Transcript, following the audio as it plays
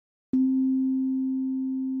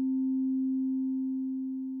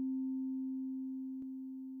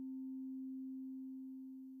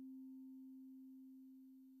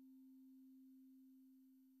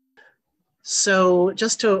So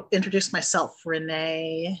just to introduce myself,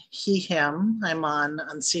 René, he, him. I'm on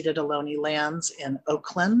unceded Ohlone lands in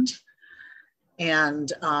Oakland. And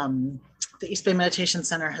the East Bay Meditation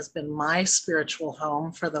Center has been my spiritual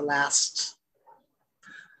home for the last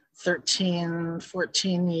 13,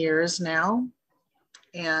 14 years now.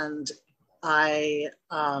 And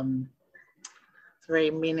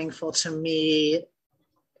very meaningful to me,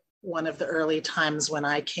 one of the early times when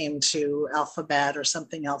I came to Alphabet or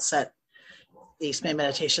something else at the East Bay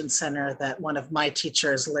Meditation Center, that one of my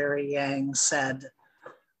teachers, Larry Yang, said,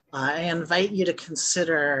 I invite you to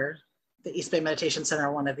consider the East Bay Meditation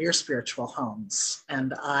Center one of your spiritual homes.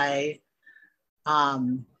 And it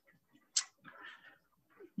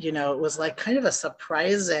was like kind of a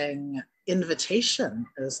surprising invitation.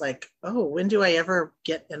 It was like, oh, when do I ever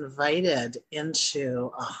get invited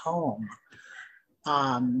into a home?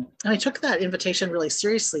 And I took that invitation really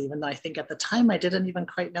seriously, even though I think at the time I didn't even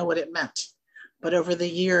quite know what it meant. But over the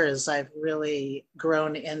years, I've really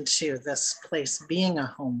grown into this place being a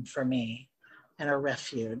home for me and a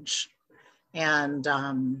refuge. And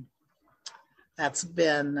that's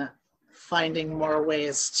been finding more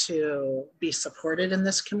ways to be supported in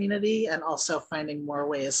this community and also finding more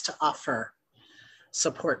ways to offer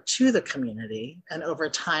support to the community. And over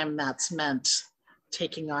time, that's meant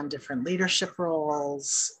taking on different leadership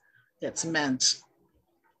roles. It's meant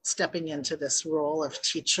stepping into this role of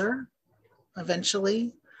teacher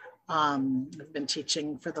eventually. I've been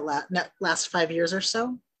teaching for the last 5 years or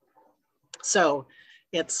so. So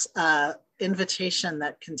it's an invitation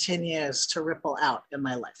that continues to ripple out in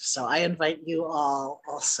my life. So I invite you all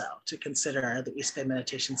also to consider the East Bay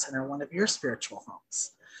Meditation Center one of your spiritual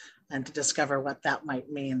homes and to discover what that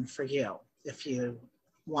might mean for you if you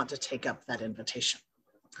want to take up that invitation.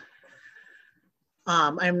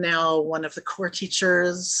 I'm now one of the core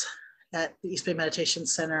teachers at the East Bay Meditation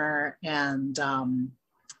Center and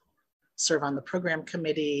serve on the program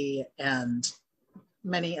committee and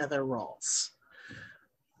many other roles.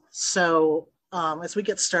 So as we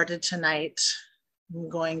get started tonight, I'm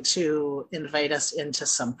going to invite us into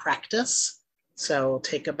some practice. So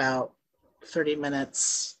take about 30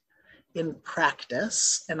 minutes in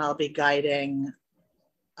practice, and I'll be guiding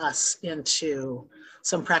us into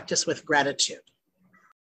some practice with gratitude.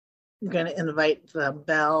 I'm going to invite the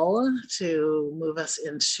bell to move us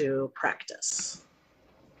into practice.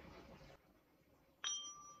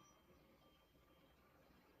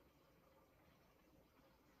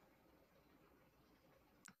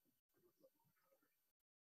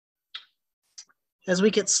 As we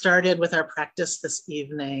get started with our practice this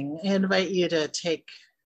evening, I invite you to take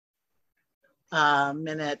a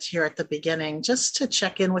minute here at the beginning just to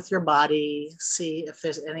check in with your body, see if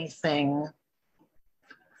there's anything.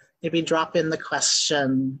 Maybe drop in the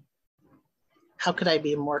question, how could I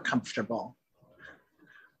be more comfortable?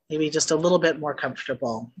 Maybe just a little bit more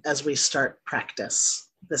comfortable as we start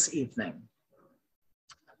practice this evening.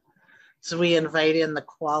 So we invite in the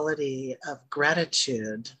quality of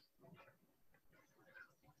gratitude.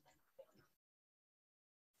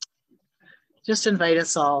 Just invite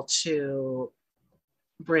us all to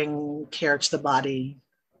bring care to the body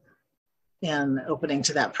in opening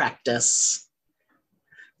to that practice.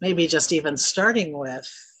 Maybe just even starting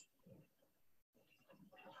with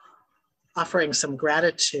offering some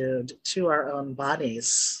gratitude to our own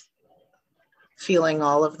bodies, feeling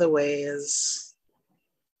all of the ways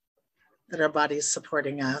that our body is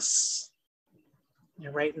supporting us.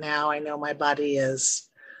 Right now, I know my body is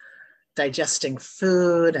digesting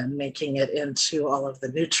food and making it into all of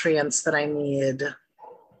the nutrients that I need.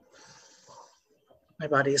 My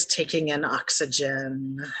body is taking in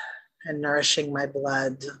oxygen and nourishing my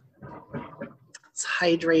blood. It's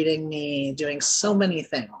hydrating me, doing so many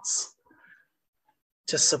things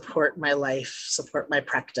to support my life, support my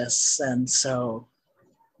practice. And so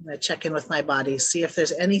I'm going to check in with my body, see if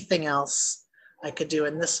there's anything else I could do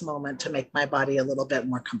in this moment to make my body a little bit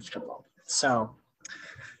more comfortable. So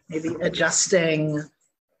maybe adjusting.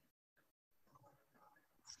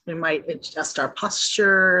 We might adjust our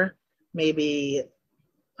posture, maybe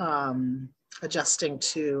adjusting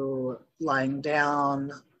to lying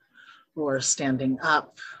down or standing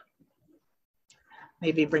up.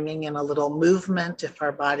 Maybe bringing in a little movement if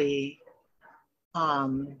our body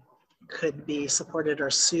could be supported or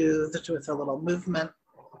soothed with a little movement.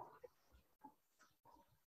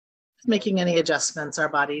 Making any adjustments our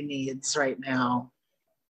body needs right now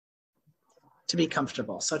to be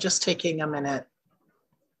comfortable. So just taking a minute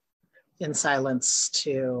in silence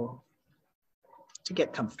to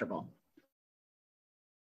get comfortable.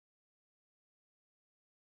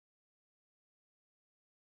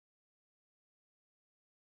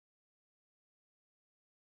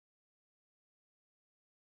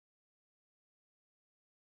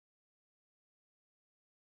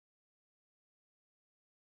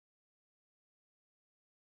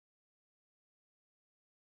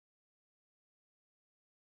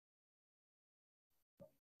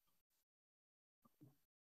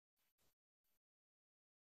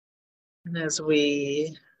 And as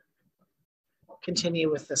we continue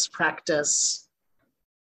with this practice,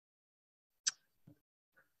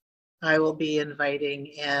 I will be inviting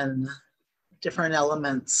in different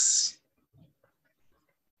elements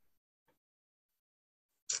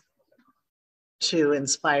to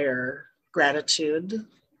inspire gratitude,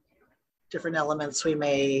 different elements we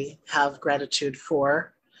may have gratitude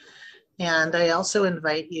for. And I also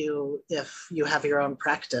invite you, if you have your own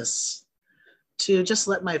practice, to just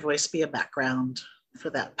let my voice be a background for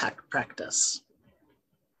that practice.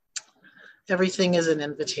 Everything is an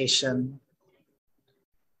invitation,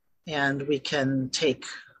 and we can take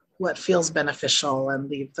what feels beneficial and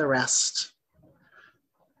leave the rest.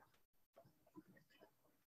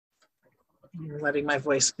 Letting my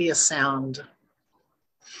voice be a sound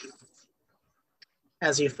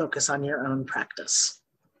as you focus on your own practice.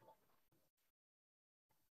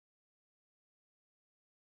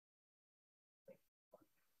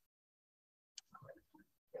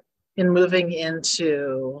 In moving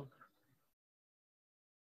into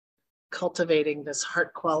cultivating this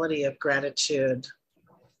heart quality of gratitude,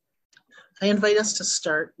 I invite us to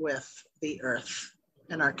start with the earth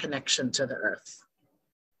and our connection to the earth.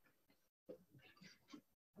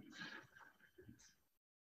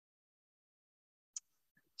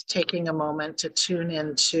 Taking a moment to tune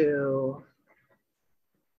into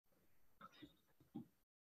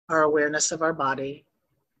our awareness of our body,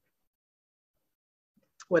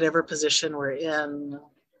 whatever position we're in,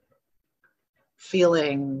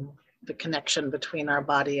 feeling the connection between our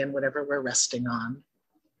body and whatever we're resting on.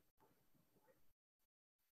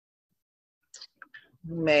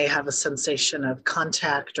 We may have a sensation of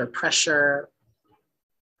contact or pressure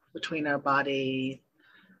between our body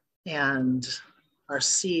and our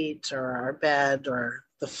seat or our bed or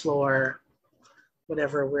the floor,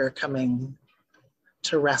 whatever we're coming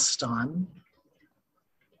to rest on.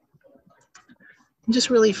 And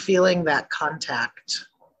just really feeling that contact.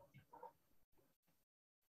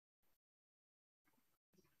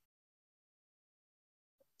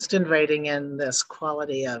 Just inviting in this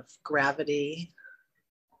quality of gravity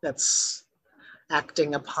that's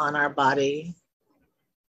acting upon our body,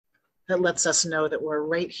 that lets us know that we're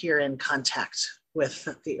right here in contact with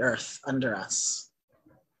the earth under us.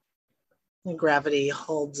 And gravity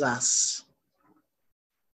holds us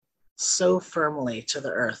so firmly to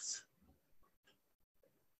the earth.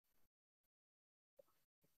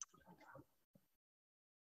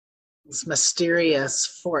 This mysterious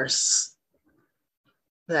force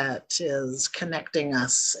that is connecting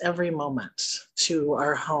us every moment to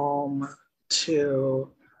our home,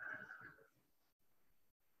 to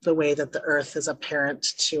the way that the earth is a parent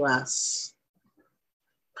to us,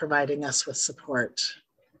 providing us with support.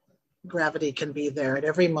 Gravity can be there at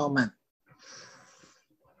every moment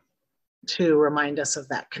to remind us of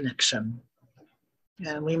that connection.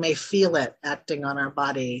 And we may feel it acting on our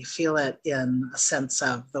body, feel it in a sense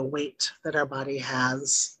of the weight that our body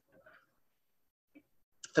has,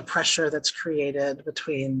 the pressure that's created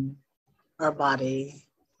between our body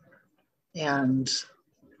and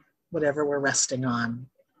whatever we're resting on.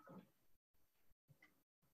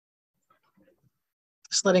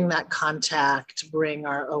 Just letting that contact bring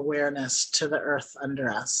our awareness to the earth under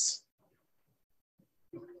us.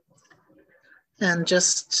 And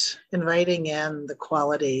just inviting in the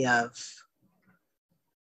quality of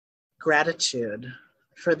gratitude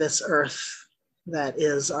for this earth that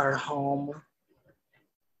is our home.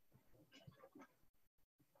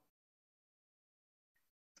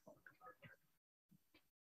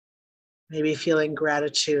 Maybe feeling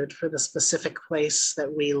gratitude for the specific place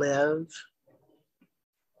that we live,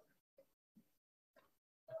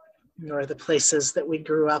 or the places that we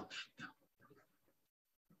grew up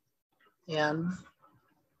in.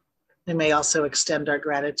 We may also extend our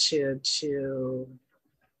gratitude to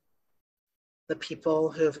the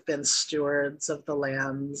people who have been stewards of the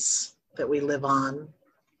lands that we live on.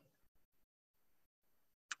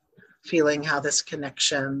 Feeling how this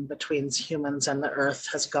connection between humans and the earth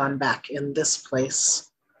has gone back in this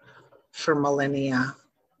place for millennia.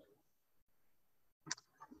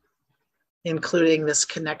 Including this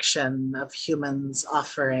connection of humans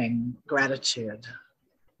offering gratitude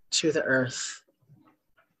to the earth.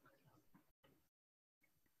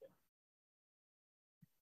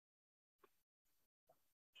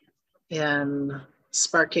 In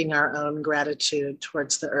sparking our own gratitude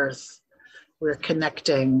towards the earth, we're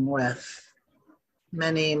connecting with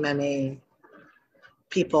many, many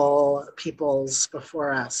peoples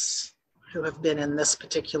before us who have been in this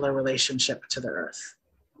particular relationship to the earth.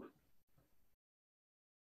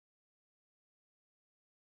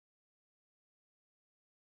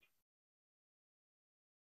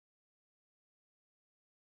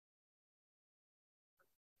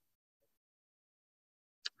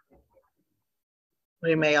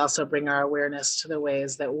 We may also bring our awareness to the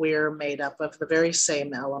ways that we're made up of the very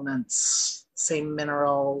same elements, same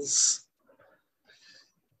minerals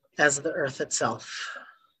as the earth itself.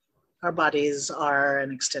 Our bodies are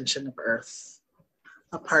an extension of earth,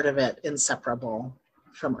 a part of it inseparable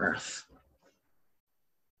from earth.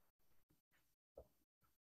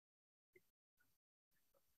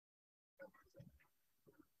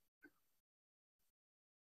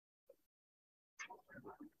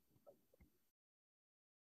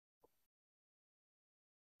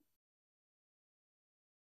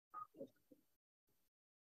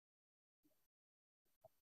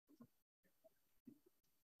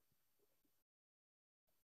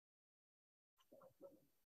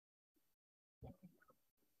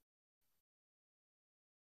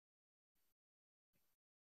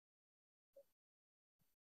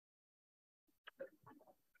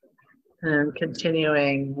 And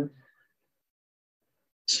continuing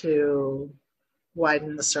to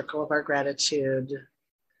widen the circle of our gratitude,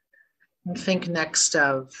 and think next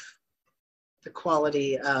of the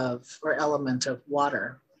quality of or element of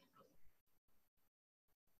water.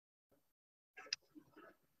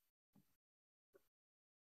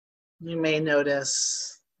 You may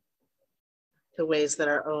notice the ways that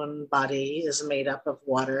our own body is made up of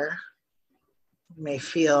water. You may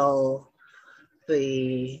feel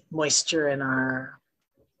the moisture in our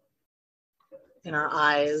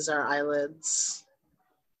eyes, our eyelids.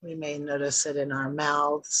 We may notice it in our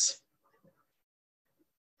mouths.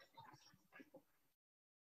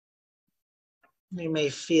 We may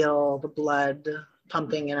feel the blood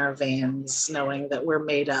pumping in our veins, knowing that we're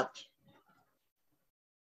made up.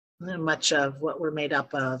 And much of what we're made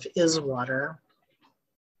up of is water.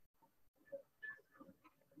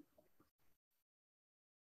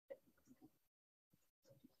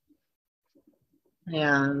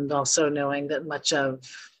 And also knowing that much of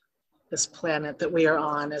this planet that we are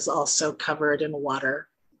on is also covered in water.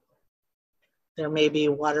 There may be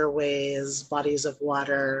waterways, bodies of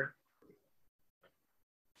water,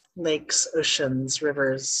 lakes, oceans,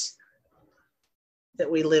 rivers that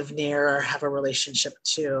we live near or have a relationship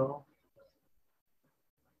to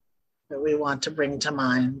that we want to bring to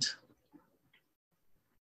mind.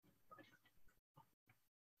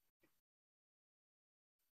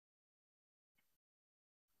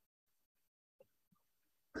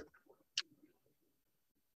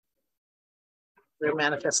 There are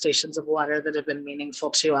manifestations of water that have been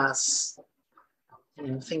meaningful to us.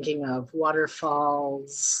 And thinking of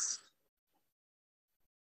waterfalls,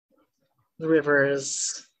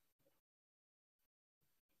 rivers,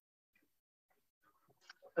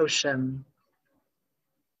 ocean.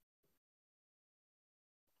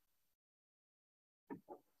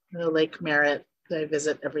 The Lake Merritt that I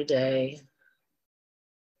visit every day.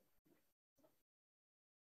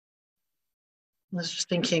 I was just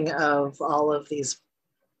thinking of all of these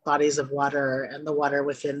bodies of water and the water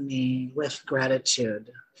within me with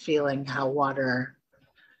gratitude, feeling how water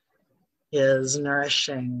is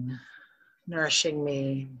nourishing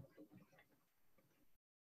me.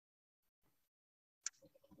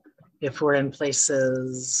 If we're in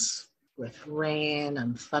places with rain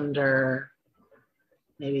and thunder,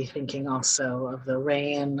 maybe thinking also of the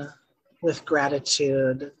rain with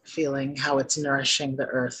gratitude, feeling how it's nourishing the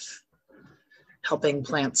earth, helping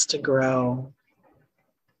plants to grow.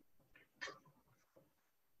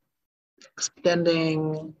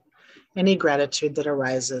 Extending any gratitude that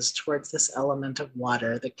arises towards this element of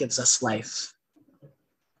water that gives us life.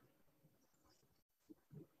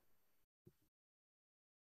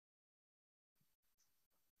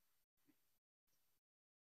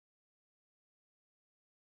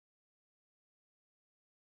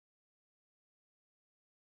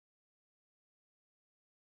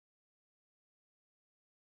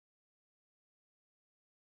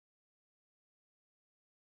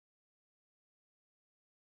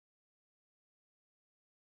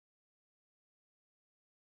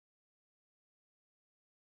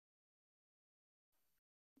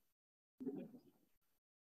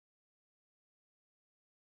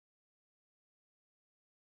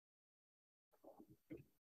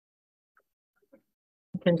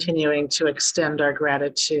 Continuing to extend our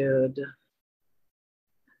gratitude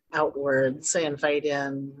outwards, I invite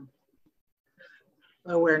in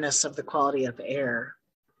awareness of the quality of air.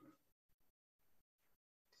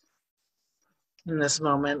 In this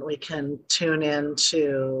moment, we can tune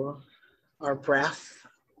into our breath,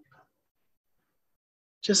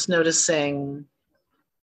 just noticing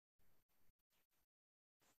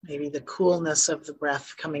maybe the coolness of the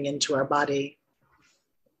breath coming into our body.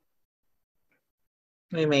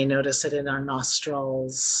 We may notice it in our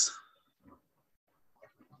nostrils,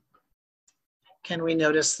 Can we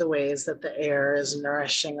notice the ways that the air is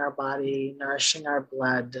nourishing our body, nourishing our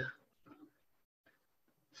blood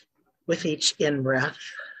with each in-breath?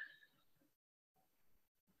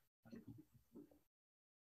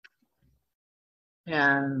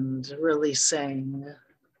 And releasing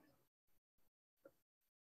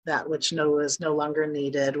that which is no longer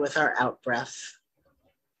needed with our out-breath.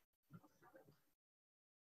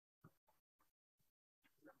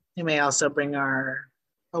 You may also bring our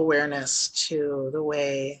awareness to the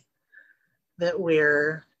way that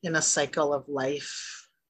we're in a cycle of life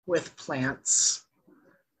with plants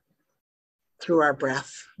through our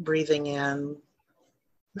breath, breathing in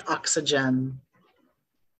oxygen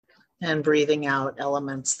and breathing out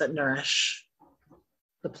elements that nourish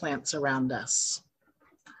the plants around us.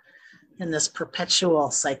 In this perpetual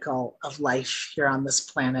cycle of life here on this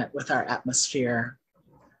planet with our atmosphere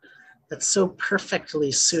that's so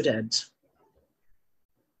perfectly suited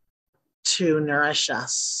to nourish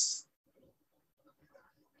us,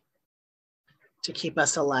 to keep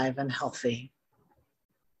us alive and healthy.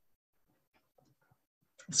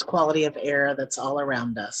 This quality of air that's all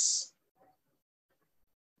around us.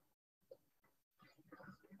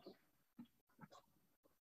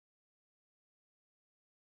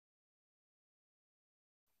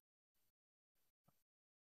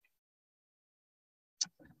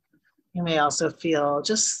 You may also feel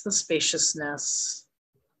just the spaciousness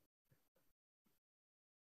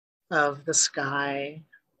of the sky.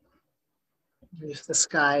 If the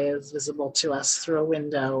sky is visible to us through a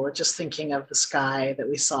window, we're just thinking of the sky that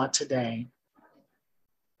we saw today.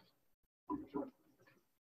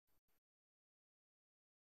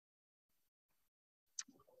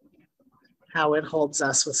 How it holds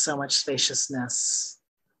us with so much spaciousness.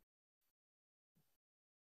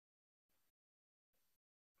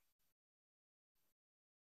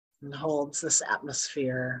 And holds this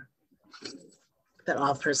atmosphere that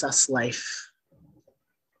offers us life.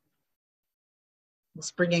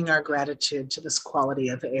 It's bringing our gratitude to this quality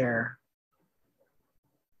of air.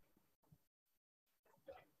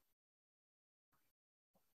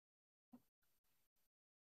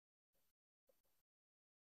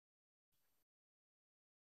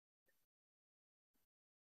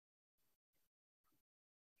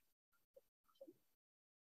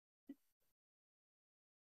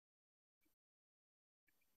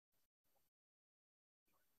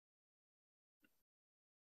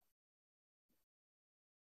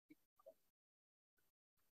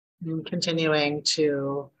 And continuing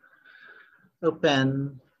to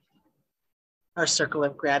open our circle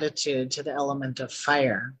of gratitude to the element of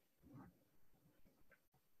fire.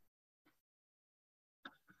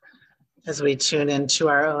 As we tune into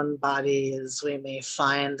our own bodies, we may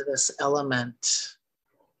find this element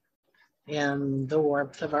in the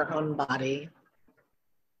warmth of our own body.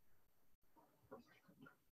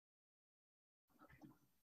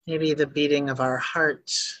 Maybe the beating of our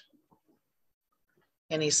heart,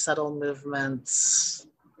 any subtle movements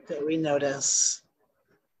that we notice,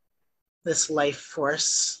 this life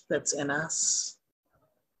force that's in us.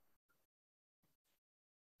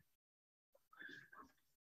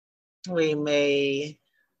 We may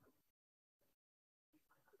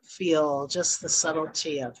feel just the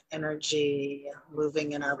subtlety of energy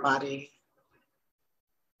moving in our body.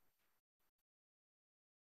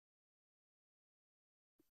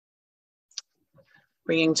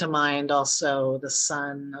 Bringing to mind also the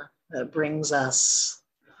sun that brings us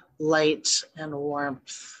light and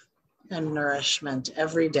warmth and nourishment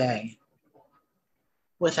every day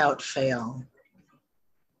without fail.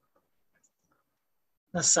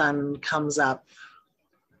 The sun comes up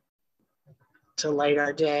to light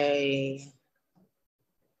our day,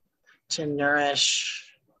 to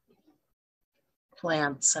nourish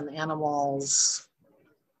plants and animals,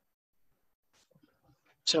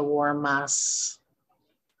 to warm us.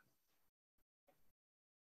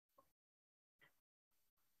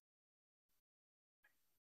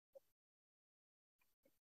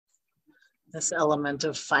 This element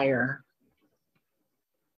of fire.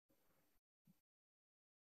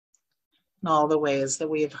 And all the ways that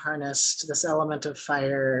we've harnessed this element of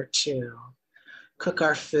fire to cook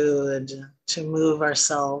our food, to move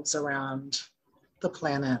ourselves around the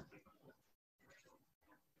planet,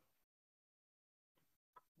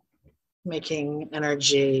 making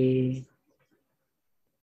energy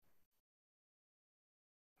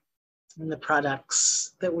in the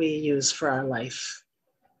products that we use for our life.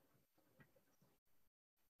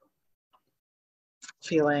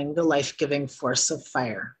 Feeling the life-giving force of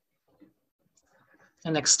fire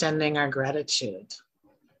and extending our gratitude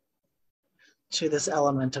to this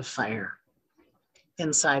element of fire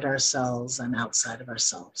inside ourselves and outside of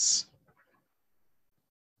ourselves.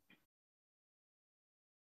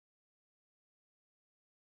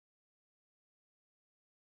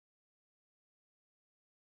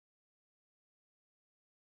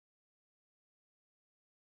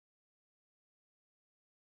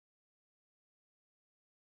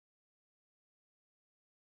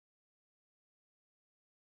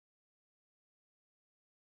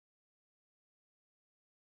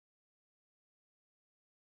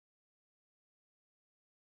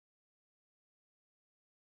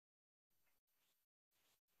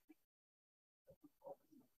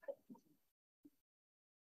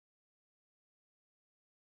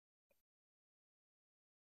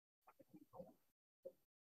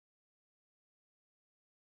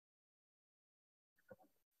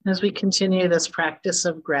 As we continue this practice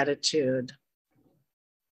of gratitude,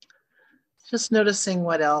 just noticing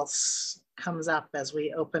what else comes up as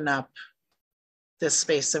we open up this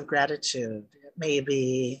space of gratitude. It may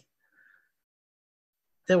be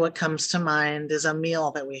that what comes to mind is a meal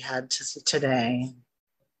that we had today,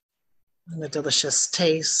 and the delicious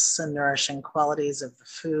tastes and nourishing qualities of the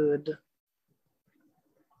food.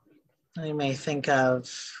 We may think of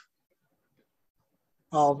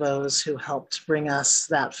all those who helped bring us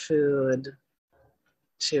that food,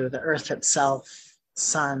 to the earth itself,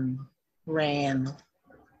 sun, rain,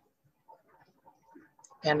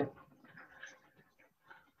 and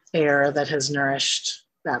air that has nourished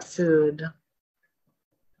that food.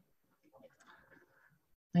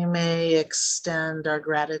 We may extend our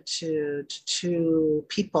gratitude to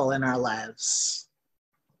people in our lives.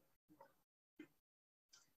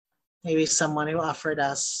 Maybe someone who offered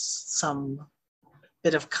us some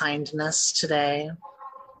bit of kindness today.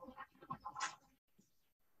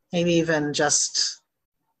 Maybe even just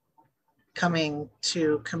coming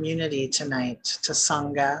to community tonight, to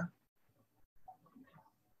Sangha,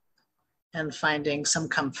 and finding some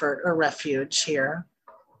comfort or refuge here.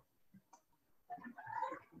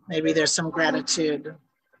 Maybe there's some gratitude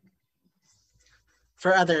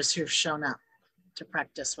for others who've shown up to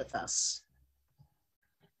practice with us.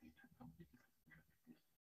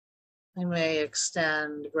 We may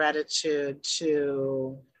extend gratitude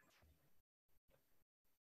to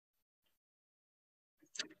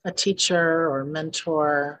a teacher or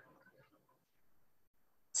mentor,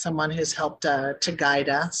 someone who's helped to guide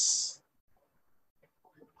us.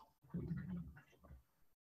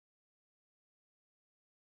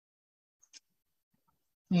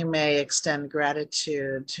 You may extend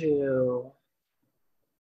gratitude to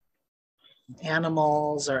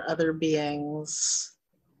animals or other beings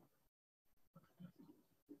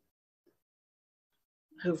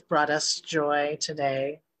who've brought us joy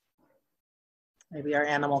today. Maybe our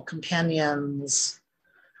animal companions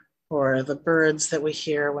or the birds that we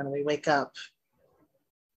hear when we wake up.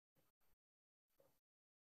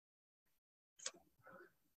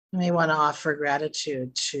 We may want to offer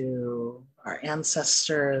gratitude to our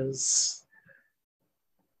ancestors,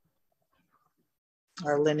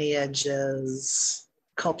 our lineages,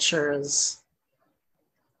 cultures,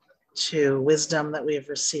 to wisdom that we've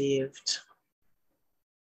received.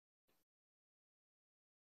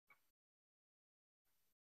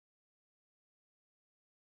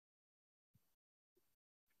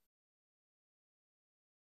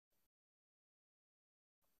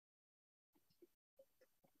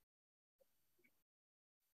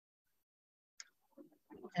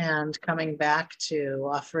 And coming back to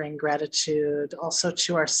offering gratitude also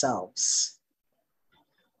to ourselves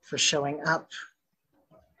for showing up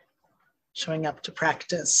to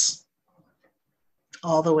practice,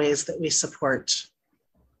 all the ways that we support,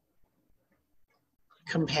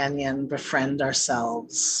 companion, befriend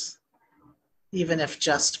ourselves, even if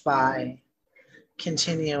just by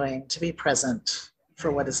continuing to be present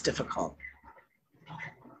for what is difficult.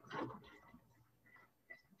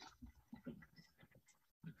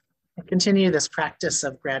 Continue this practice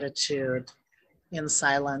of gratitude in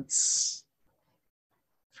silence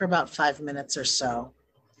for about 5 minutes or so,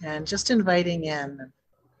 and just inviting in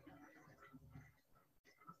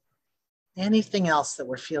anything else that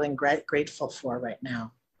we're feeling grateful for right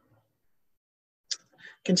now.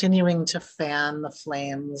 Continuing to fan the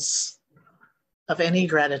flames of any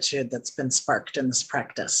gratitude that's been sparked in this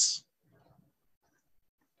practice.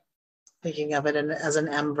 Thinking of it as an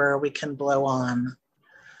ember we can blow on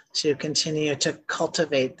to continue to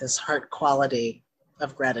cultivate this heart quality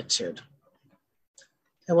of gratitude.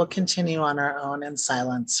 And we'll continue on our own in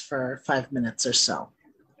silence for 5 minutes or so.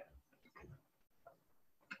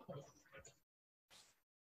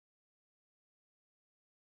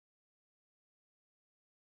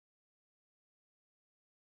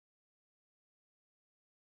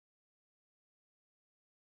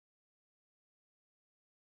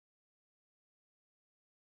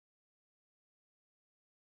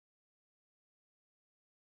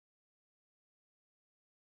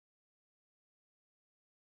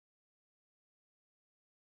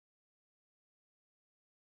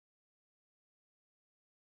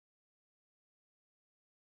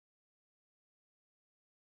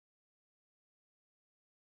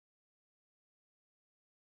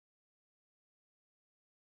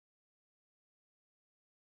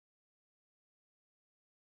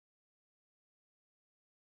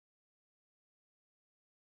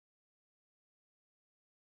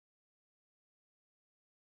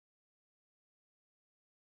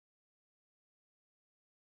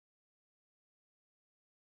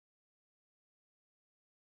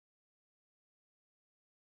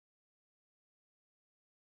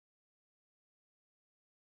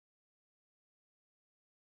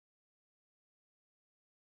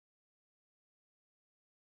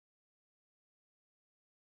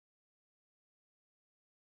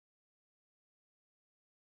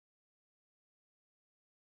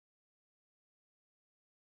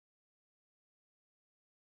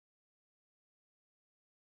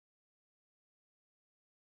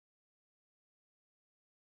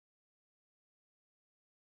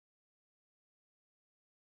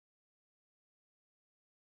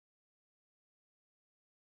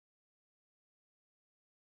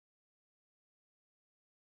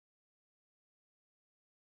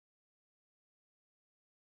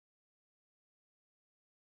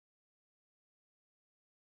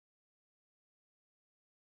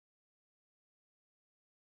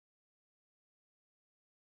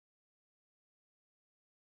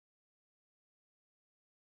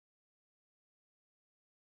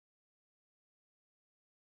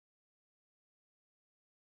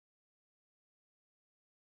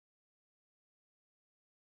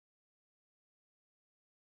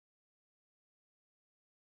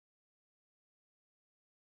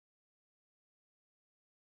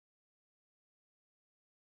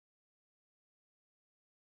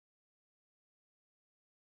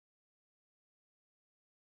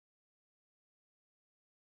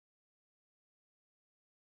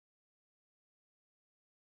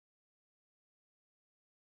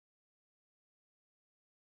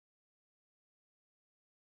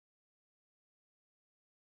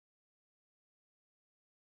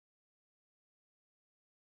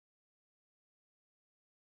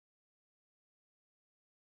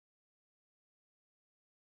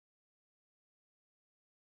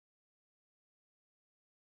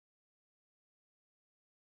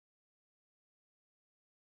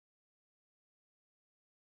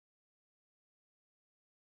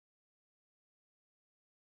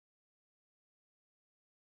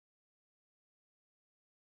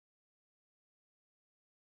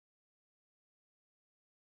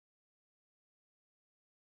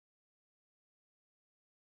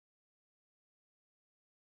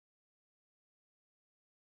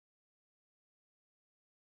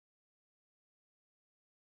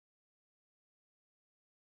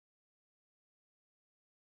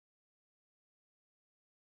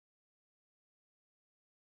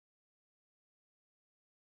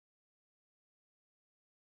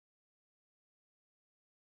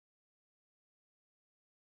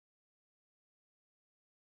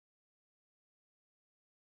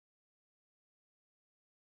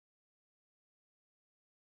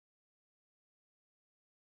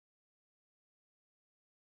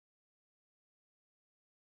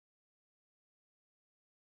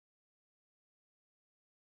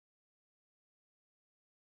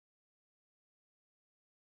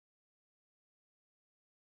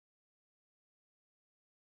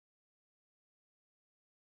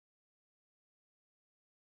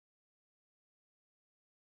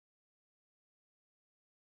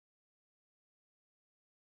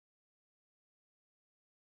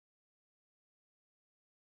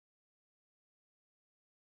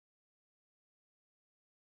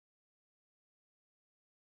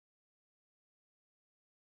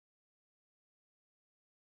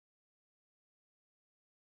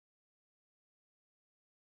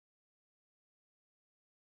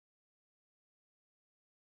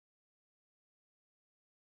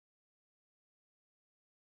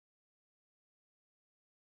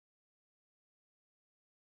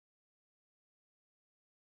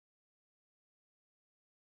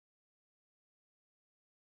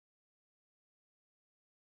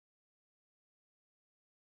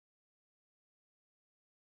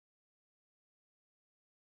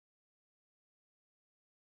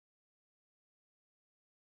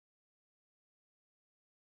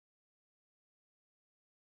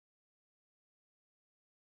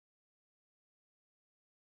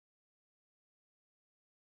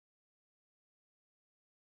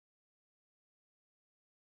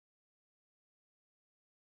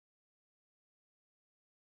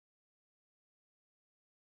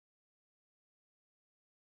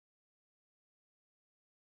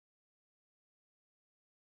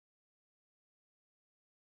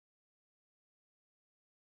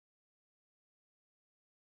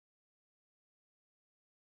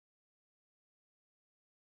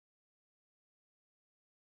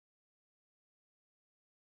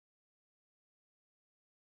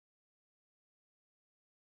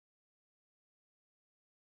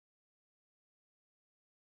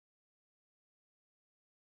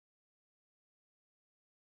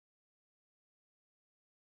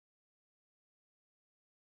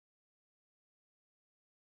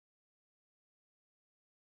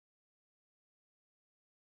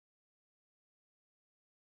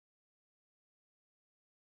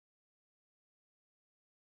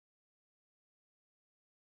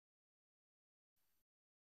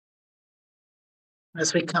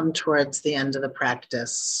 As we come towards the end of the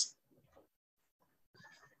practice,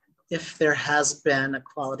 if there has been a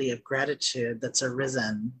quality of gratitude that's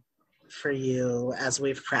arisen for you as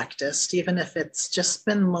we've practiced, even if it's just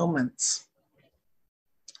been moments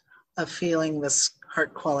of feeling this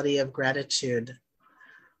heart quality of gratitude,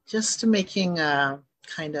 just making a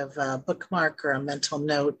kind of a bookmark or a mental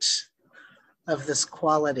note of this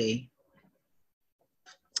quality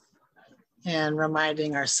and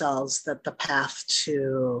reminding ourselves that the path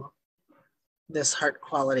to this heart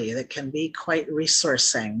quality that can be quite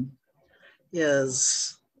resourcing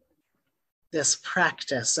is this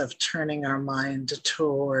practice of turning our mind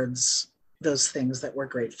towards those things that we're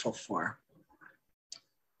grateful for.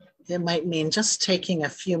 It might mean just taking a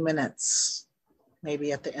few minutes,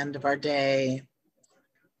 maybe at the end of our day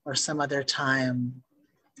or some other time,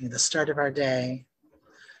 the start of our day,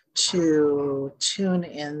 to tune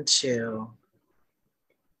into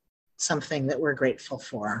something that we're grateful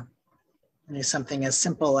for. Maybe something as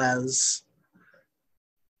simple as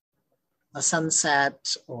a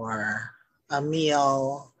sunset or a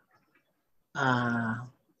meal,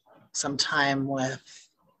 some time with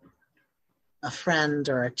a friend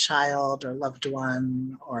or a child or loved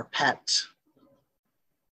one or pet.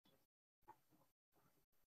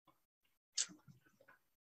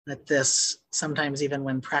 That this, sometimes even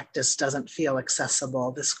when practice doesn't feel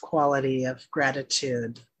accessible, this quality of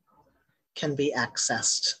gratitude can be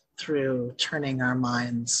accessed through turning our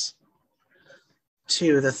minds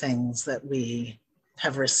to the things that we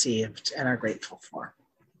have received and are grateful for.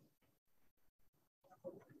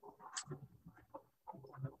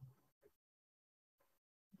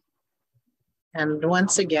 And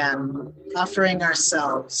once again, offering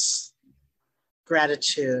ourselves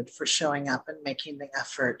gratitude for showing up and making the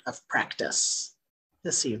effort of practice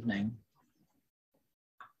this evening.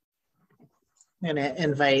 I'm going to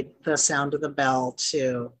invite the sound of the bell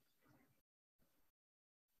to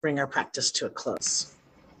bring our practice to a close.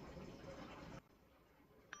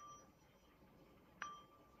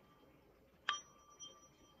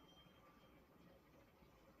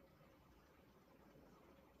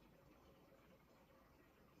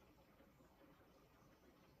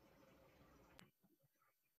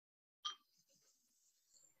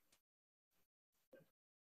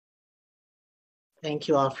 Thank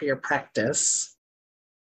you all for your practice.